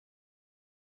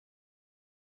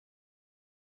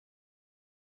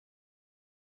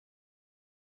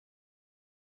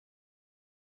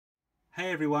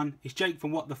Hey everyone, it's Jake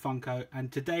from WhatTheFunko,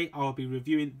 and today I'll be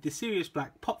reviewing the Sirius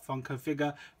Black Pop Funko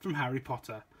figure from Harry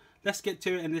Potter. Let's get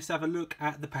to it and let's have a look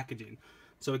at the packaging.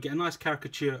 So we get a nice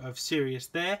caricature of Sirius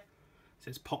there. It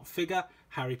says Pop figure,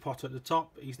 Harry Potter at the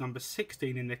top. He's number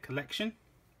 16 in the collection.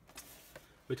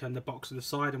 We turn the box to the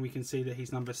side and we can see that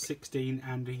he's number 16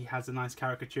 and he has a nice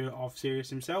caricature of Sirius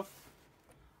himself.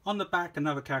 On the back,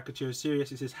 another caricature of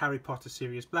Sirius. It says Harry Potter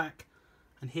Sirius Black.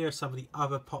 And here are some of the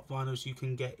other pop vinyls you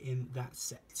can get in that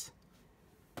set.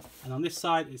 And on this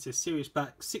side it says Sirius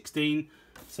Black 16.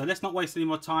 So let's not waste any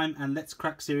more time and let's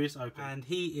crack Sirius open. And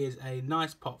he is a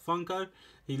nice pop Funko.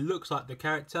 He looks like the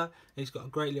character. He's got a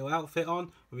great little outfit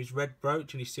on with his red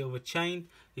brooch and his silver chain.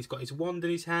 He's got his wand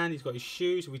in his hand. He's got his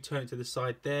shoes. We turn it to the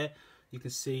side there. You can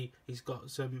see he's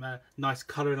got some nice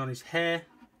colouring on his hair.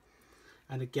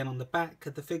 And again on the back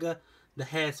of the figure, the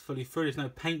hair's fully through. There's no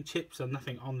paint chips or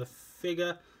nothing on the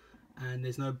figure, and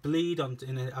there's no bleed on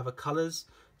in the other colours.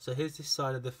 So here's this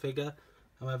side of the figure.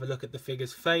 I'll have a look at the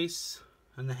figure's face,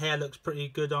 and the hair looks pretty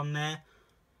good on there.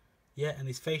 Yeah, and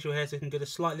his facial hair, so you can get a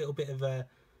slight little bit of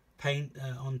paint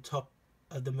on top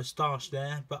of the moustache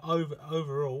there. But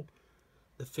overall,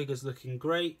 the figure's looking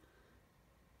great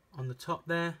on the top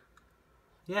there.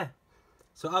 Yeah.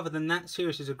 So other than that,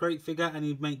 Sirius is a great figure and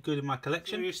he'd make good in my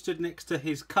collection. Sirius stood next to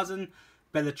his cousin,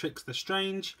 Bellatrix the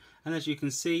Strange. And as you can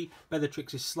see,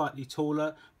 Bellatrix is slightly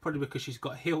taller, probably because she's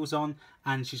got heels on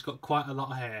and she's got quite a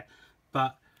lot of hair.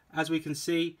 But as we can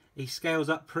see, he scales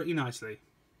up pretty nicely.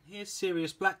 Here's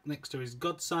Sirius Black next to his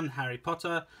godson, Harry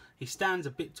Potter. He stands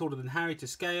a bit taller than Harry to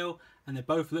scale and they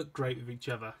both look great with each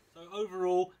other. So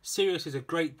overall, Sirius is a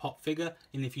great pop figure,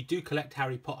 and if you do collect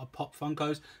Harry Potter pop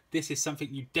Funkos, this is something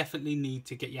you definitely need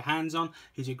to get your hands on.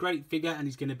 He's a great figure and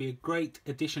he's going to be a great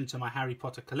addition to my Harry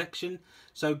Potter collection.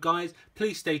 So guys,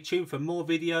 please stay tuned for more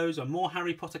videos on more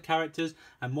Harry Potter characters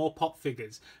and more pop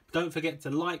figures. Don't forget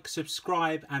to like,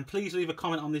 subscribe, and please leave a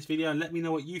comment on this video and let me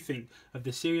know what you think of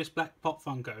the Sirius Black Pop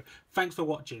Funko. Thanks for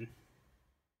watching.